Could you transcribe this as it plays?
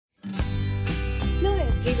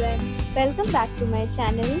everyone, welcome back to my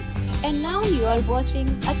channel, and now you are watching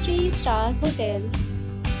a 3-star hotel.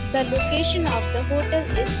 The location of the hotel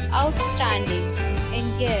is outstanding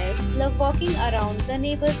and guests love walking around the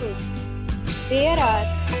neighborhood. There are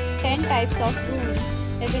 10 types of rooms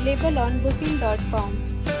available on booking.com.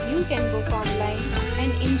 You can book online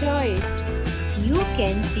and enjoy it. You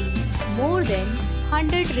can see more than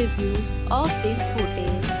 100 reviews of this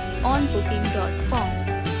hotel on booking.com.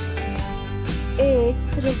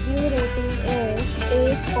 Its review rating is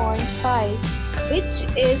 8.5,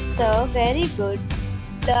 which is the very good.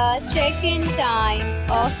 The check-in time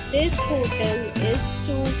of this hotel is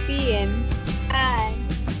 2 p.m. and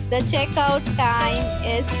the checkout time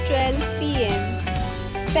is 12 p.m.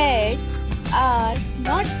 Pets are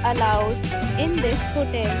not allowed in this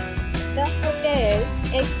hotel. The hotel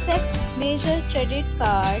accepts major credit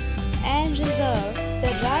cards and reserves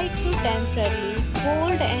the right to temporarily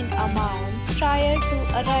hold an amount prior to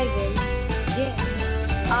arrival.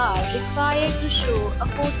 Guests are required to show a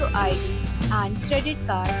photo ID and credit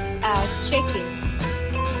card at check-in.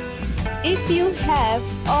 If you have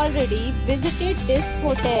already visited this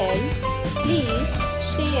hotel, please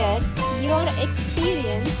share your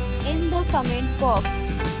experience in the comment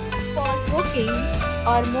box. For booking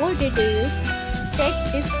or more details, check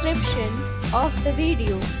description of the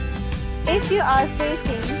video. If you are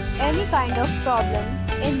facing any kind of problem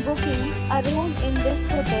in booking a room in this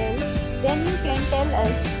hotel, then you can tell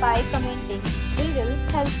us by commenting. We will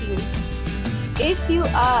help you. If you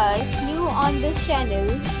are new on this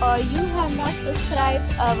channel or you have not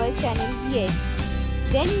subscribed our channel yet,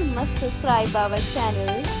 then you must subscribe our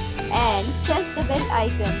channel and press the bell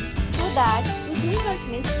icon so that you do not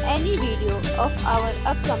miss any video of our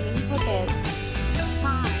upcoming hotel.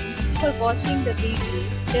 Thanks for watching the video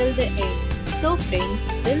till the end. So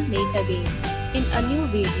friends, we'll meet again in a new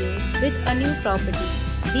video with a new property.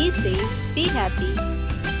 Be safe, be happy.